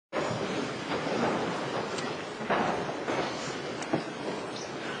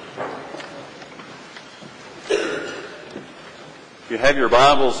If you have your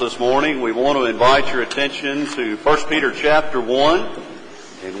Bibles this morning, we want to invite your attention to 1 Peter chapter 1,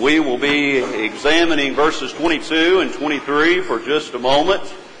 and we will be examining verses 22 and 23 for just a moment.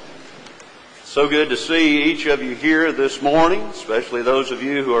 So good to see each of you here this morning, especially those of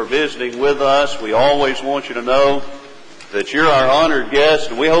you who are visiting with us. We always want you to know that you're our honored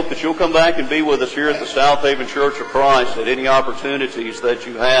guest, and we hope that you'll come back and be with us here at the South Haven Church of Christ at any opportunities that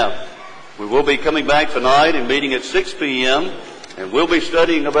you have. We will be coming back tonight and meeting at 6 p.m., and we'll be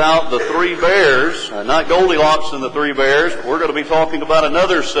studying about the three bears, not Goldilocks and the three bears, but we're going to be talking about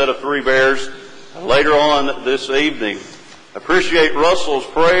another set of three bears later on this evening. I appreciate Russell's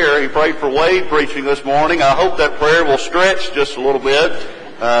prayer. He prayed for Wade preaching this morning. I hope that prayer will stretch just a little bit.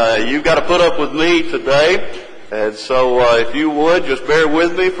 You've got to put up with me today. And so if you would, just bear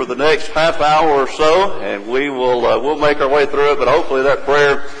with me for the next half hour or so, and we'll make our way through it. But hopefully that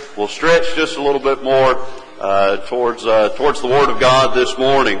prayer will stretch just a little bit more towards the Word of God this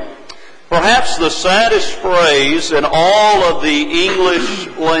morning. Perhaps the saddest phrase in all of the English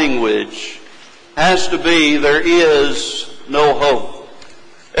language has to be, "There is no hope."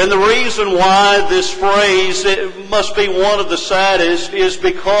 And the reason why this phrase it must be one of the saddest is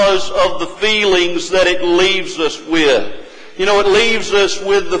because of the feelings that it leaves us with. You know, it leaves us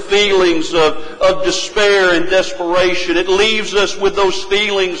with the feelings of despair and desperation. It leaves us with those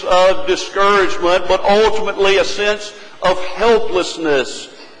feelings of discouragement, but ultimately a sense of helplessness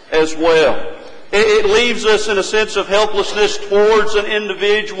as well. It leaves us in a sense of helplessness towards an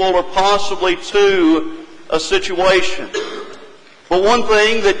individual or possibly to a situation. But one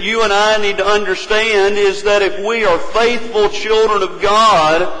thing that you and I need to understand is that if we are faithful children of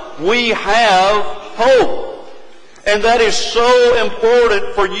God, we have hope. And that is so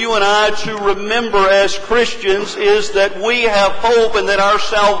important for you and I to remember as Christians, is that we have hope and that our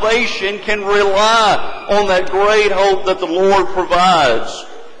salvation can rely on that great hope that the Lord provides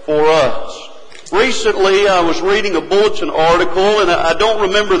for us. Recently, I was reading a bulletin article, and I don't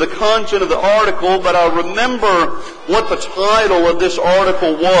remember the content of the article, but I remember what the title of this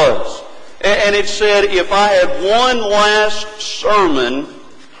article was. And it said, "If I had one last sermon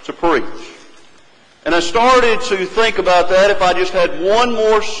to preach." And I started to think about that. If I just had one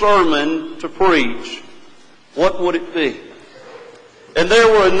more sermon to preach, what would it be? And there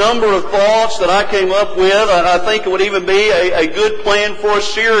were a number of thoughts that I came up with. I think it would even be a good plan for a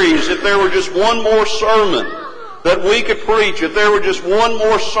series if there were just one more sermon that we could preach. If there were just one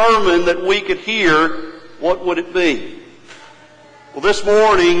more sermon that we could hear, what would it be? Well, this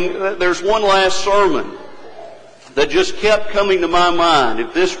morning, there's one last sermon that just kept coming to my mind.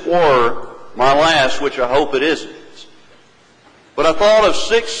 If this were my last, which I hope it isn't. But I thought of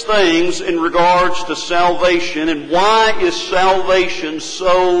 6 things in regards to salvation, and why is salvation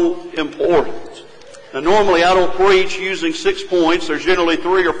so important? Now, normally I don't preach using 6 points. There's generally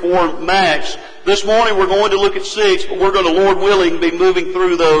 3 or 4 max. This morning we're going to look at 6, but we're going to, Lord willing, be moving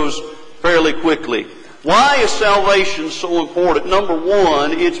through those fairly quickly. Why is salvation so important? Number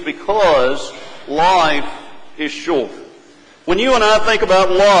 1, it's because life is short. When you and I think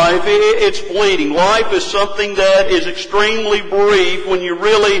about life, it's fleeting. Life is something that is extremely brief when you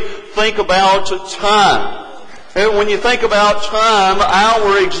really think about time. And when you think about time,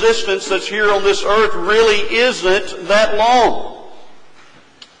 our existence that's here on this earth really isn't that long.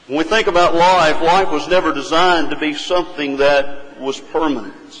 When we think about life, life was never designed to be something that was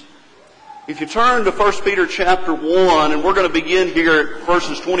permanent. If you turn to 1 Peter chapter 1, and we're going to begin here at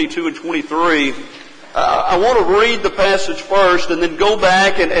verses 22 and 23, I want to read the passage first and then go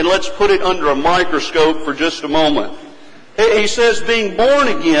back and let's put it under a microscope for just a moment. He says, "Being born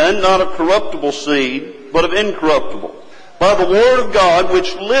again, not of corruptible seed, but of incorruptible, by the word of God,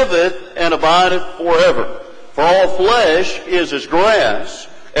 which liveth and abideth forever. For all flesh is as grass,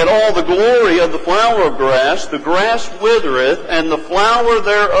 and all the glory of the flower of grass, the grass withereth, and the flower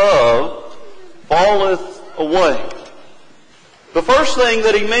thereof falleth away." The first thing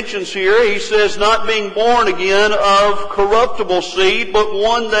that he mentions here, he says, not being born again of corruptible seed, but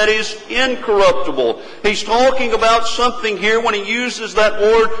one that is incorruptible. He's talking about something here, when he uses that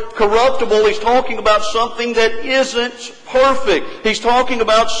word corruptible, he's talking about something that isn't perfect. He's talking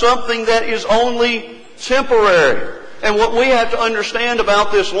about something that is only temporary. And what we have to understand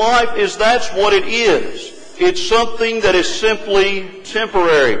about this life is that's what it is. It's something that is simply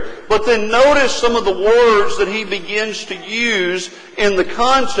temporary. But then notice some of the words that he begins to use in the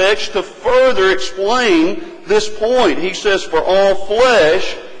context to further explain this point. He says, "For all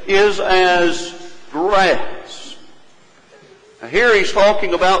flesh is as grass." Now here he's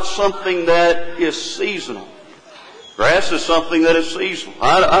talking about something that is seasonal. Grass is something that is seasonal.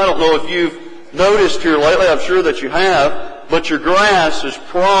 I don't know if you've noticed here lately, I'm sure that you have, but your grass is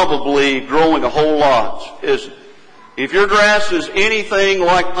probably growing a whole lot, isn't it? If your grass is anything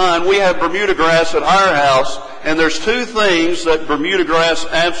like mine, we have Bermuda grass at our house, and there's two things that Bermuda grass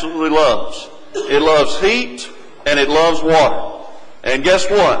absolutely loves. It loves heat, and it loves water. And guess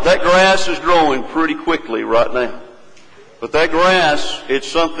what? That grass is growing pretty quickly right now. But that grass, it's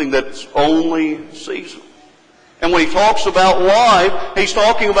something that's only seasonal. And when he talks about life, he's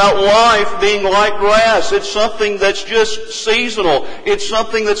talking about life being like grass. It's something that's just seasonal. It's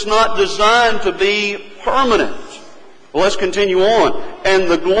something that's not designed to be permanent. Well, let's continue on.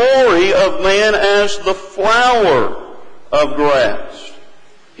 And the glory of man as the flower of grass.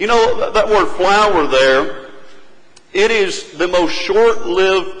 You know, that word flower there, it is the most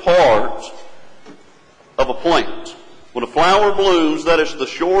short-lived part of a plant. When a flower blooms, that is the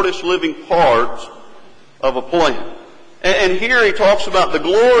shortest living part of a plant. And here he talks about the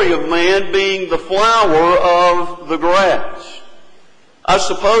glory of man being the flower of the grass. I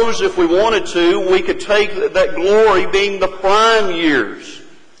suppose if we wanted to, we could take that glory being the prime years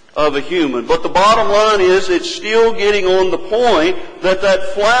of a human. But the bottom line is it's still getting on the point that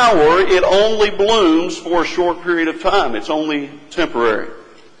that flower, it only blooms for a short period of time. It's only temporary.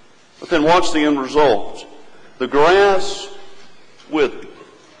 But then what's the end result? The grass withers.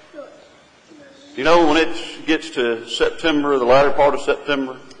 You know, when it gets to September, the latter part of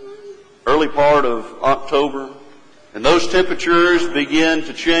September, early part of October, and those temperatures begin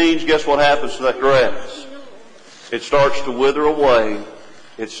to change, guess what happens to that grass? It starts to wither away.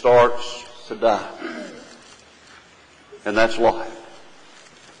 It starts to die. And that's life.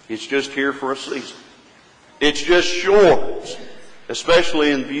 It's just here for a season. It's just short,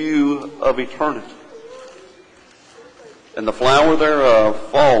 especially in view of eternity. And the flower thereof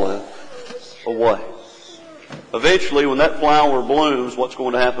falleth away. Eventually, when that flower blooms, what's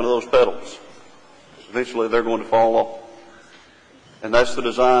going to happen to those petals? Eventually, they're going to fall off. And that's the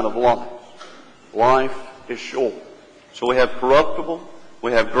design of life. Life is short. So we have corruptible,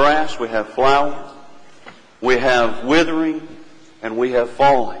 we have grass, we have flowers, we have withering, and we have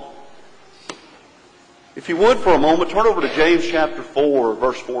falling. If you would for a moment, turn over to James chapter 4,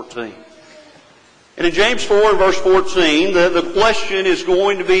 verse 14. And in James 4 and verse 14, the question is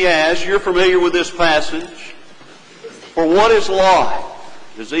going to be asked, you're familiar with this passage, for what is life?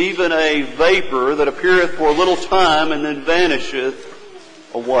 Is even a vapor that appeareth for a little time and then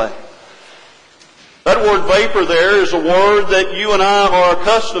vanisheth away. That word vapor there is a word that you and I are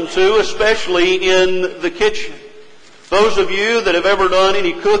accustomed to, especially in the kitchen. Those of you that have ever done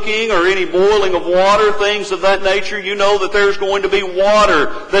any cooking or any boiling of water, things of that nature, you know that there's going to be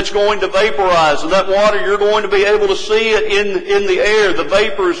water that's going to vaporize. And that water, you're going to be able to see it in the air, the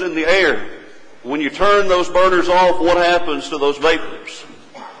vapors in the air. When you turn those burners off, what happens to those vapors?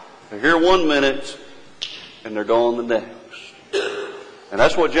 They're here 1 minute, and they're gone the next. And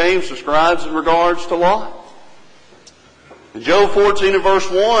that's what James describes in regards to life. In Job 14 and verse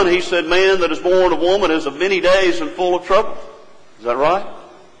 1, he said, man that is born of woman is of many days and full of trouble. Is that right?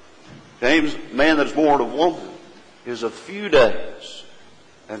 James, man that is born of woman is of few days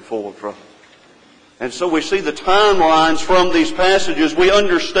and full of trouble. And so we see the timelines from these passages. We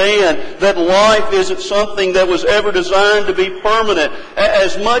understand that life isn't something that was ever designed to be permanent.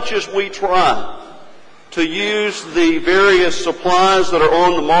 As much as we try to use the various supplies that are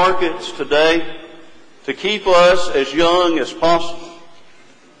on the markets today to keep us as young as possible,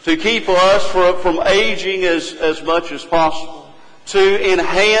 to keep us from aging as much as possible, to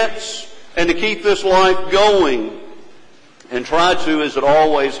enhance and to keep this life going and try to as it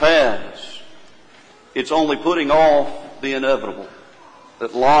always has, it's only putting off the inevitable,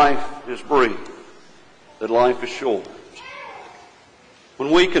 that life is brief, that life is short.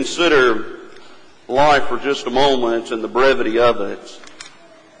 When we consider life for just a moment and the brevity of it,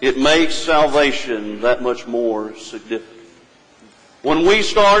 it makes salvation that much more significant. When we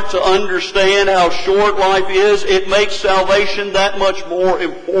start to understand how short life is, it makes salvation that much more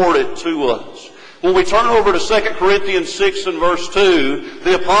important to us. When we turn over to 2 Corinthians 6 and verse 2,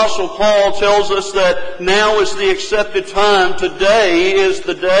 the Apostle Paul tells us that now is the accepted time. Today is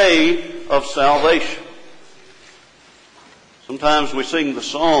the day of salvation. Sometimes we sing the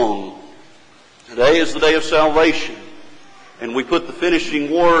song, today is the day of salvation. And we put the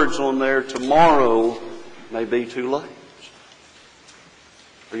finishing words on there, tomorrow may be too late.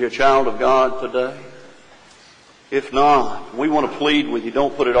 Are you a child of God today? If not, we want to plead with you,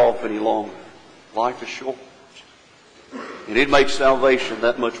 don't put it off any longer. Life is short. And it makes salvation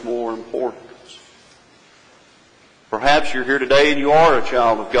that much more important. Perhaps you're here today and you are a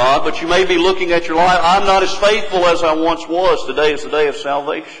child of God, but you may be looking at your life, I'm not as faithful as I once was. Today is the day of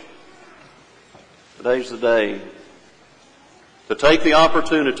salvation. Today's the day to take the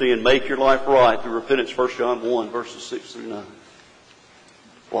opportunity and make your life right through repentance. 1 John 1, verses 6 through 9.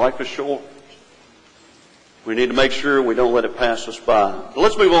 Life is short. We need to make sure we don't let it pass us by. But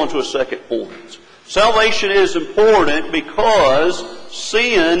let's move on to a second point. Salvation is important because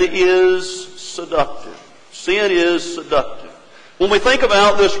sin is seductive. Sin is seductive. When we think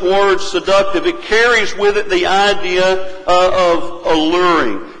about this word seductive, it carries with it the idea of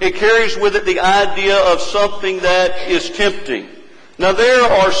alluring. It carries with it the idea of something that is tempting. Now there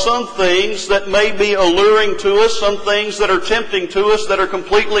are some things that may be alluring to us, some things that are tempting to us that are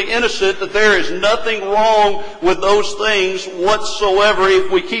completely innocent, that there is nothing wrong with those things whatsoever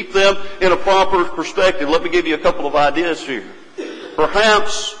if we keep them in a proper perspective. Let me give you a couple of ideas here.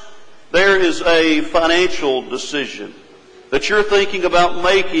 Perhaps there is a financial decision that you're thinking about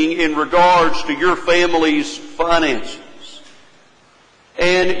making in regards to your family's finances.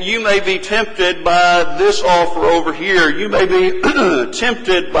 And you may be tempted by this offer over here. You may be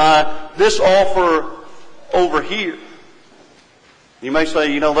tempted by this offer over here. You may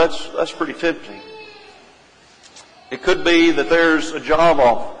say, that's pretty tempting. It could be that there's a job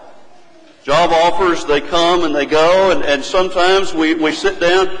offer. Job offers, they come and they go, and sometimes we sit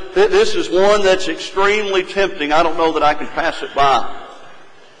down. This is one that's extremely tempting. I don't know that I can pass it by.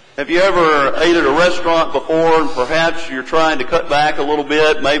 Have you ever ate at a restaurant before and perhaps you're trying to cut back a little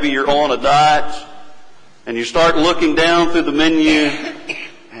bit? Maybe you're on a diet and you start looking down through the menu,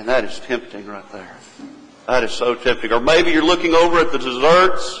 and that is tempting right there. That is so tempting. Or maybe you're looking over at the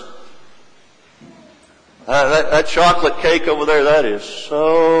desserts. That chocolate cake over there, that is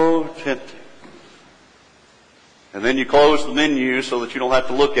so tempting. And then you close the menu so that you don't have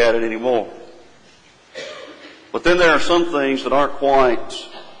to look at it anymore. But then there are some things that aren't quite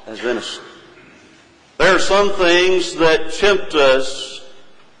as innocent. There are some things that tempt us,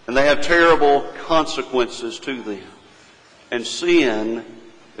 and they have terrible consequences to them. And sin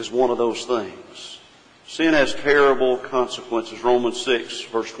is one of those things. Sin has terrible consequences. Romans 6,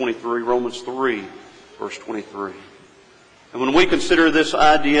 verse 23, Romans 3, verse 23. And when we consider this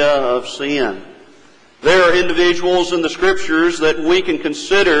idea of sin, there are individuals in the Scriptures that we can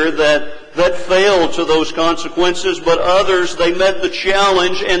consider that failed to those consequences, but others, they met the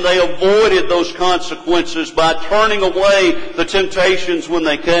challenge and they avoided those consequences by turning away the temptations when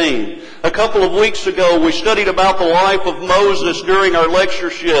they came. A couple of weeks ago, we studied about the life of Moses during our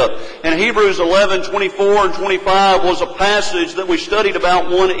lectureship. And Hebrews 11, 24 and 25 was a passage that we studied about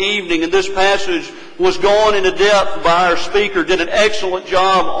one evening. And this passage was gone into depth by our speaker, did an excellent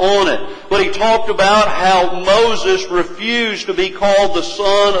job on it. But he talked about how Moses refused to be called the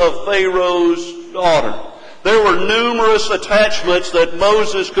son of Pharaoh's daughter. There were numerous attachments that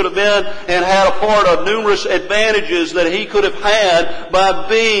Moses could have been and had a part of, numerous advantages that he could have had by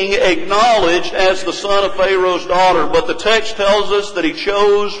being acknowledged as the son of Pharaoh's daughter. But the text tells us that he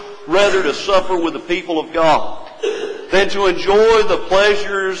chose rather to suffer with the people of God than to enjoy the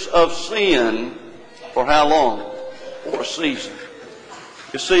pleasures of sin. For how long? For a season.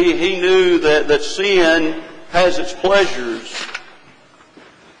 You see, he knew that sin has its pleasures,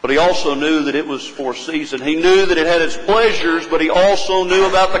 but he also knew that it was for a season. He knew that it had its pleasures, but he also knew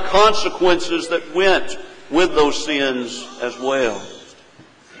about the consequences that went with those sins as well.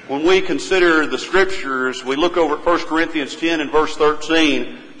 When we consider the Scriptures, we look over at 1 Corinthians 10 and verse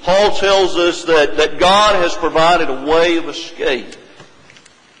 13, Paul tells us that God has provided a way of escape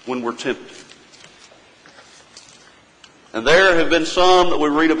when we're tempted. And there have been some that we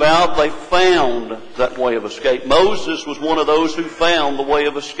read about, they found that way of escape. Moses was one of those who found the way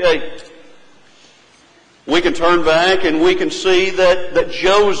of escape. We can turn back and we can see that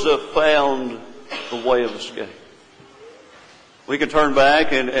Joseph found the way of escape. We can turn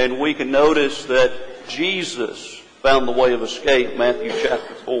back and we can notice that Jesus found the way of escape, Matthew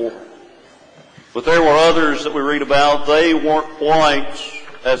chapter 4. But there were others that we read about, they weren't quite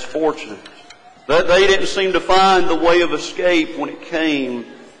as fortunate. They didn't seem to find the way of escape when it came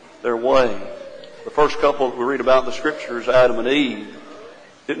their way. The first couple that we read about in the Scriptures, Adam and Eve,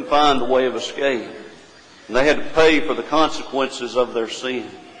 didn't find the way of escape. And they had to pay for the consequences of their sin.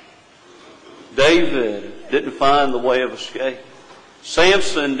 David didn't find the way of escape.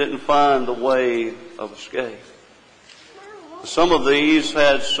 Samson didn't find the way of escape. Some of these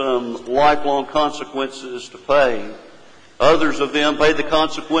had some lifelong consequences to pay. Others of them paid the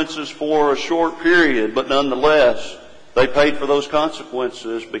consequences for a short period, but nonetheless, they paid for those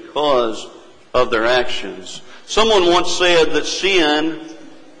consequences because of their actions. Someone once said that sin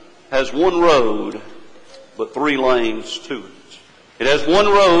has one road, but three lanes to it. It has one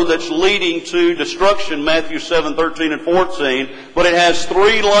road that's leading to destruction, Matthew 7, 13 and 14, but it has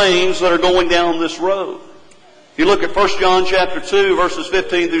three lanes that are going down this road. If You look at 1 John chapter 2, verses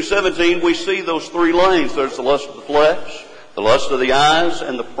 15 through 17, we see those three lanes. There's the lust of the flesh, the lust of the eyes,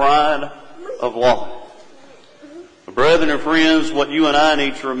 and the pride of life. But brethren and friends, what you and I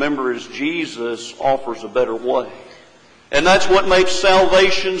need to remember is Jesus offers a better way. And that's what makes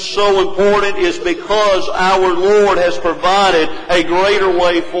salvation so important, is because our Lord has provided a greater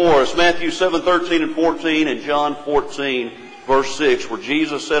way for us. Matthew 7:13 and 14 and John 14, verse 6, where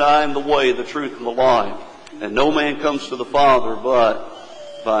Jesus said, I am the way, the truth, and the life, and no man comes to the Father but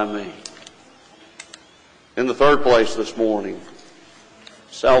by me. In the third place this morning,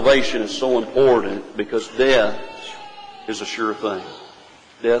 salvation is so important because death is a sure thing.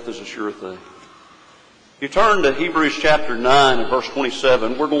 Death is a sure thing. You turn to Hebrews chapter 9 and verse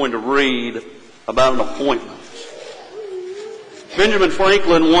 27, we're going to read about an appointment. Benjamin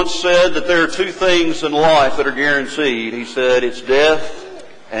Franklin once said that there are two things in life that are guaranteed. He said it's death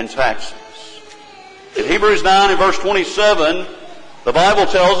and taxes. In Hebrews 9 and verse 27, the Bible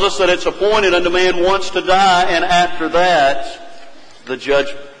tells us that it's appointed unto man once to die, and after that, the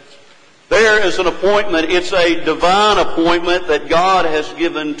judgment. There is an appointment. It's a divine appointment that God has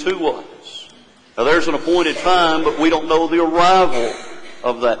given to us. Now there's an appointed time, but we don't know the arrival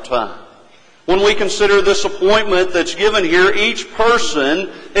of that time. When we consider this appointment that's given here, each person,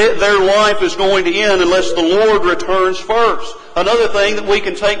 their life is going to end unless the Lord returns first. Another thing that we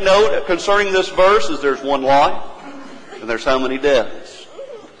can take note concerning this verse is there's one life, and there's how many deaths?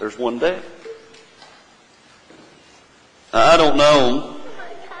 There's one death. Now, I don't know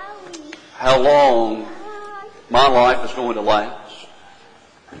how long my life is going to last.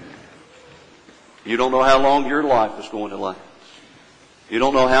 You don't know how long your life is going to last. You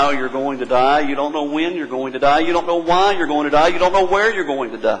don't know how you're going to die. You don't know when you're going to die. You don't know why you're going to die. You don't know where you're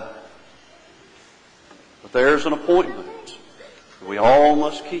going to die. But there's an appointment that we all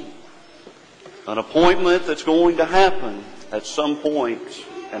must keep. An appointment that's going to happen at some point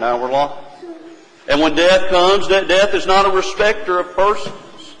in our life. And when death comes, that death is not a respecter of persons.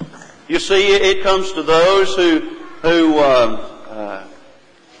 You see, it comes to those who are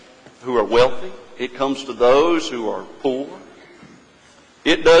wealthy. It comes to those who are poor.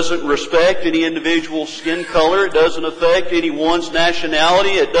 It doesn't respect any individual's skin color. It doesn't affect anyone's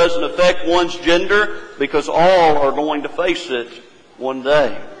nationality. It doesn't affect one's gender, because all are going to face it one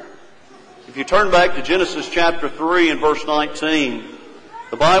day. If you turn back to Genesis chapter 3 and verse 19,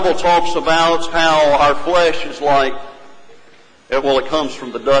 the Bible talks about how our flesh is like, well, it comes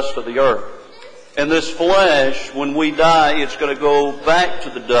from the dust of the earth. And this flesh, when we die, it's going to go back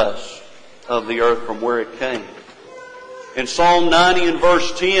to the dust of the earth from where it came. In Psalm 90 and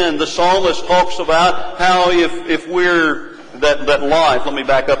verse 10, the psalmist talks about how if we're, that life, let me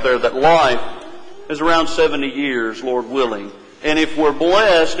back up there, that life is around 70 years, Lord willing. And if we're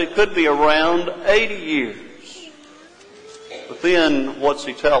blessed, it could be around 80 years. But then, what's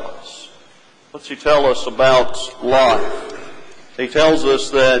he tell us? What's he tell us about life? He tells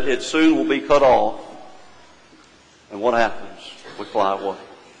us that it soon will be cut off. And what happens? We fly away.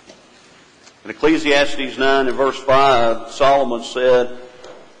 In Ecclesiastes 9 and verse 5, Solomon said,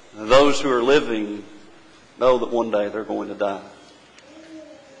 those who are living know that one day they're going to die.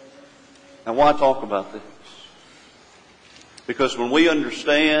 Now why talk about this? Because when we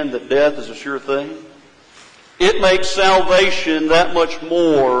understand that death is a sure thing, it makes salvation that much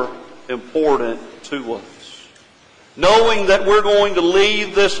more important to us. Knowing that we're going to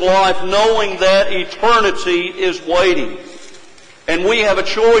leave this life, knowing that eternity is waiting. And we have a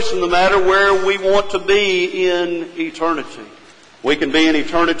choice in the matter where we want to be in eternity. We can be in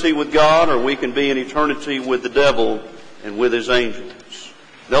eternity with God, or we can be in eternity with the devil and with his angels.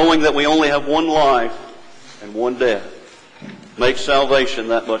 Knowing that we only have one life and one death makes salvation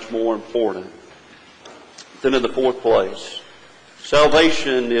that much more important. Then in the fourth place,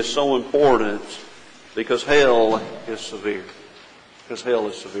 salvation is so important because hell is severe. Because hell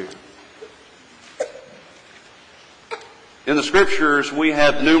is severe. In the Scriptures, we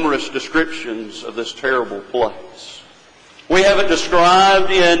have numerous descriptions of this terrible place. We have it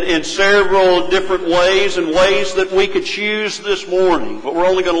described in several different ways, and ways that we could choose this morning. But we're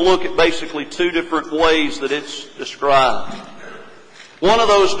only going to look at basically two different ways that it's described. One of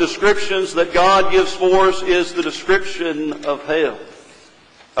those descriptions that God gives for us is the description of hell.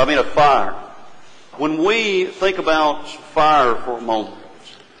 Of fire. When we think about fire for a moment,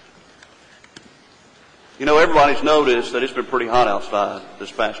 everybody's noticed that it's been pretty hot outside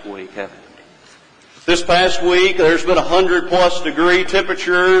this past week, haven't it? This past week, there's been 100+ degree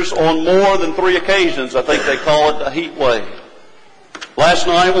temperatures on more than 3 occasions. I think they call it a heat wave. Last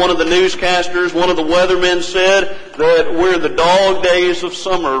night, one of the newscasters, one of the weathermen said that we're in the dog days of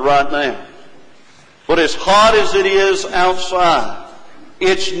summer right now. But as hot as it is outside,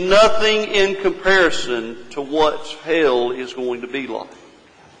 it's nothing in comparison to what hell is going to be like.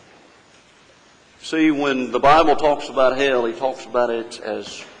 See, when the Bible talks about hell, he talks about it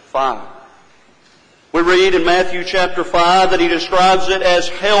as fire. We read in Matthew chapter 5 that he describes it as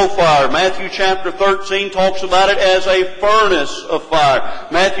hellfire. Matthew chapter 13 talks about it as a furnace of fire.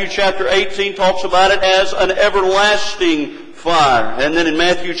 Matthew chapter 18 talks about it as an everlasting fire. And then in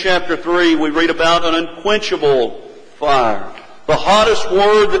Matthew chapter 3 we read about an unquenchable fire. The hottest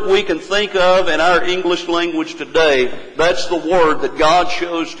word that we can think of in our English language today, that's the word that God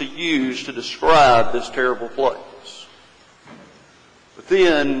chose to use to describe this terrible place. But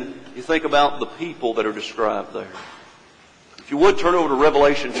then you think about the people that are described there. If you would turn over to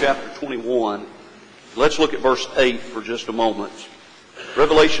Revelation chapter 21, let's look at verse 8 for just a moment.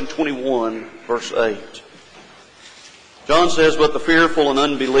 Revelation 21, verse 8. John says, "But the fearful and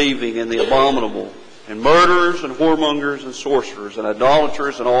unbelieving and the abominable, and murderers and whoremongers and sorcerers and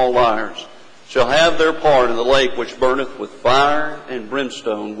idolaters and all liars shall have their part in the lake which burneth with fire and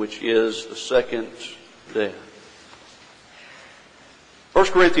brimstone, which is the second death."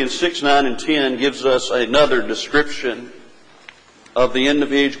 1 Corinthians 6, 9, and 10 gives us another description of the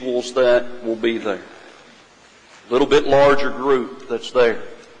individuals that will be there. A little bit larger group that's there.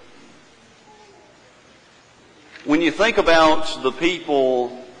 When you think about the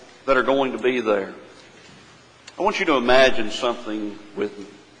people that are going to be there, I want you to imagine something with me.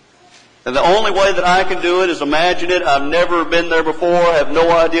 And the only way that I can do it is imagine it. I've never been there before. I have no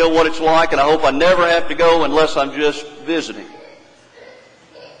idea what it's like, and I hope I never have to go unless I'm just visiting.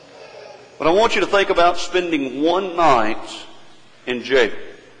 But I want you to think about spending one night in jail.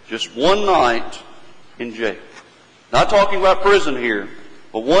 Just one night in jail. Not talking about prison here,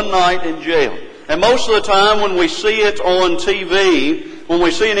 but one night in jail. And most of the time when we see it on TV, when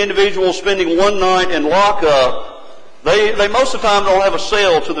we see an individual spending one night in lockup, they most of the time don't have a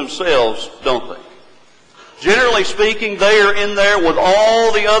cell to themselves, don't they? Generally speaking, they are in there with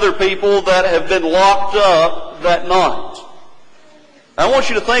all the other people that have been locked up that night. I want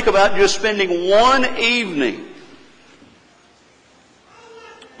you to think about just spending one evening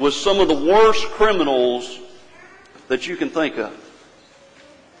with some of the worst criminals that you can think of.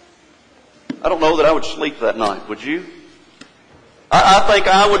 I don't know that I would sleep that night, would you? I think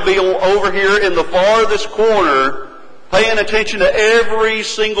I would be over here in the farthest corner paying attention to every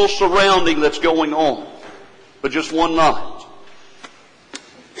single surrounding that's going on. But just one night.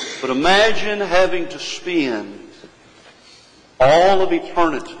 But imagine having to spend all of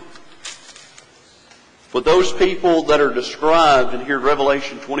eternity with those people that are described in here in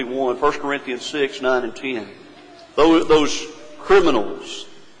Revelation 21, 1 Corinthians 6, 9, and 10. Those criminals.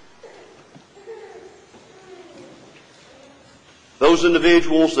 Those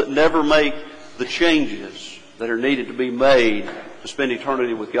individuals that never make the changes that are needed to be made to spend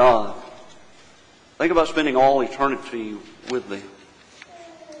eternity with God. Think about spending all eternity with them.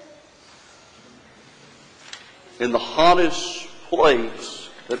 In the hottest place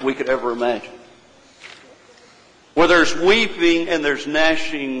that we could ever imagine. Where there's weeping and there's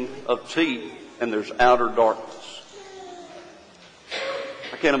gnashing of teeth and there's outer darkness.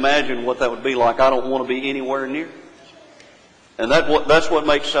 I can't imagine what that would be like. I don't want to be anywhere near it. And that's what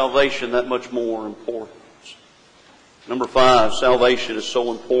makes salvation that much more important. Number 5, salvation is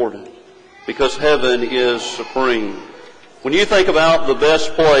so important because heaven is supreme. When you think about the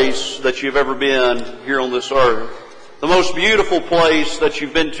best place that you've ever been here on this earth, the most beautiful place that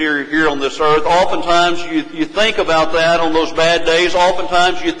you've been to here on this earth, oftentimes you think about that on those bad days.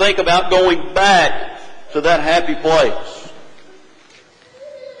 Oftentimes you think about going back to that happy place.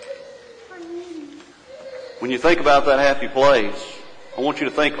 When you think about that happy place, I want you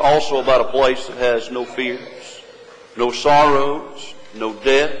to think also about a place that has no fears, no sorrows, no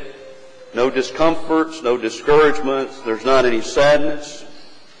death, no discomforts, no discouragements. There's not any sadness.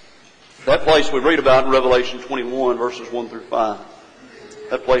 That place we read about in Revelation 21, verses 1 through 5.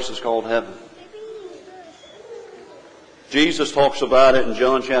 That place is called heaven. Jesus talks about it in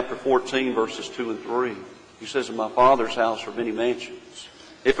John chapter 14, verses 2 and 3. He says, "In my Father's house are many mansions.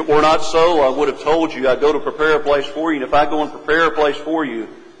 If it were not so, I would have told you, I go to prepare a place for you. And if I go and prepare a place for you,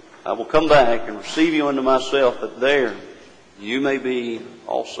 I will come back and receive you unto myself, that there you may be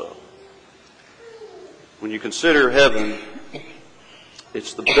also." When you consider heaven,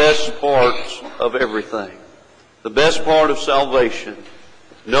 it's the best part of everything. The best part of salvation,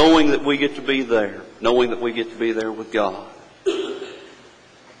 knowing that we get to be there, knowing that we get to be there with God.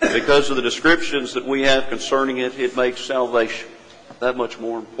 Because of the descriptions that we have concerning it, it makes salvation that much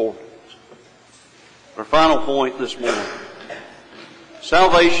more important. Our final point this morning.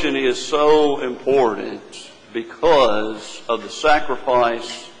 Salvation is so important because of the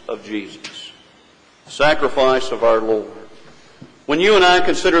sacrifice of Jesus, the sacrifice of our Lord. When you and I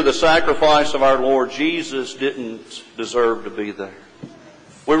consider the sacrifice of our Lord, Jesus didn't deserve to be there.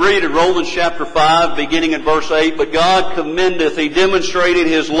 We read in Romans chapter 5, beginning in verse 8, "But God commendeth, He demonstrated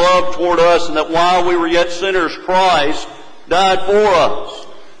His love toward us, and that while we were yet sinners, Christ died for us."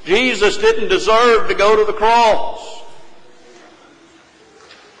 Jesus didn't deserve to go to the cross.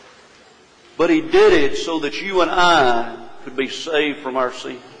 But He did it so that you and I could be saved from our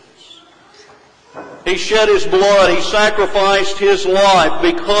sins. He shed His blood. He sacrificed His life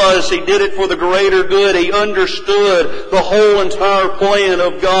because He did it for the greater good. He understood the whole entire plan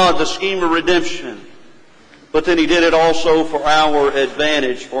of God, the scheme of redemption. But then He did it also for our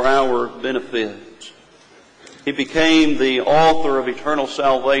advantage, for our benefit. He became the author of eternal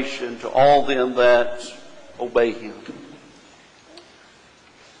salvation to all them that obey Him.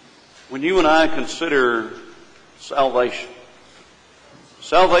 When you and I consider salvation,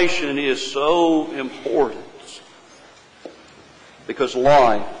 salvation is so important because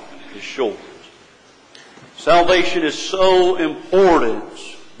life is short. Salvation is so important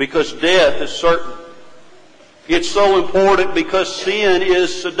because death is certain. It's so important because sin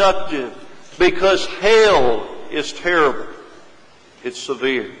is seductive, because hell is terrible. It's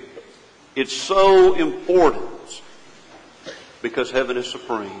severe. It's so important because heaven is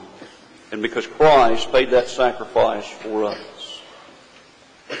supreme and because Christ paid that sacrifice for us.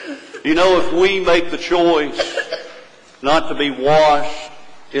 You know, if we make the choice not to be washed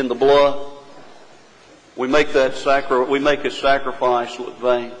in the blood, we make His sacrifice look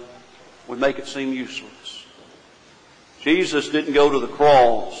vain. We make it seem useless. Jesus didn't go to the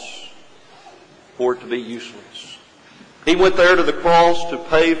cross for it to be useless. He went there to the cross to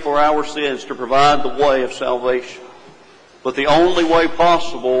pay for our sins, to provide the way of salvation. But the only way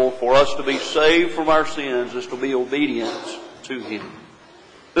possible for us to be saved from our sins is to be obedient to Him.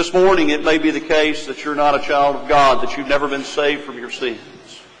 This morning it may be the case that you're not a child of God, that you've never been saved from your sins.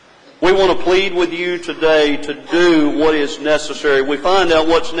 We want to plead with you today to do what is necessary. We find out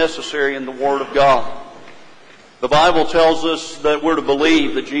what's necessary in the Word of God. The Bible tells us that we're to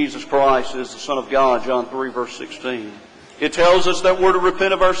believe that Jesus Christ is the Son of God, John 3, verse 16. It tells us that we're to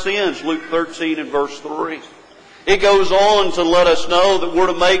repent of our sins, Luke 13 and verse 3. It goes on to let us know that we're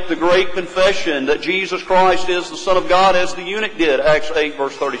to make the great confession that Jesus Christ is the Son of God, as the eunuch did, Acts 8,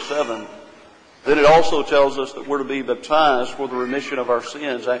 verse 37. Then it also tells us that we're to be baptized for the remission of our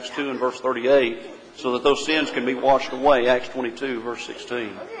sins, Acts 2 and verse 38, so that those sins can be washed away, Acts 22, verse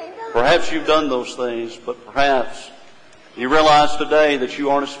 16. Perhaps you've done those things, but perhaps you realize today that you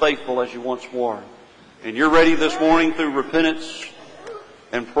aren't as faithful as you once were. And you're ready this morning through repentance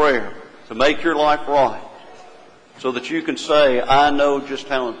and prayer to make your life right, so that you can say, I know just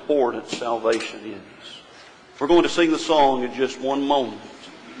how important salvation is. We're going to sing the song in just one moment.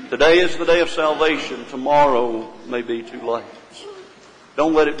 Today is the day of salvation. Tomorrow may be too late.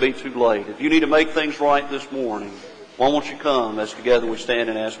 Don't let it be too late. If you need to make things right this morning, why won't you come as together we stand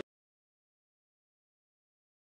and ask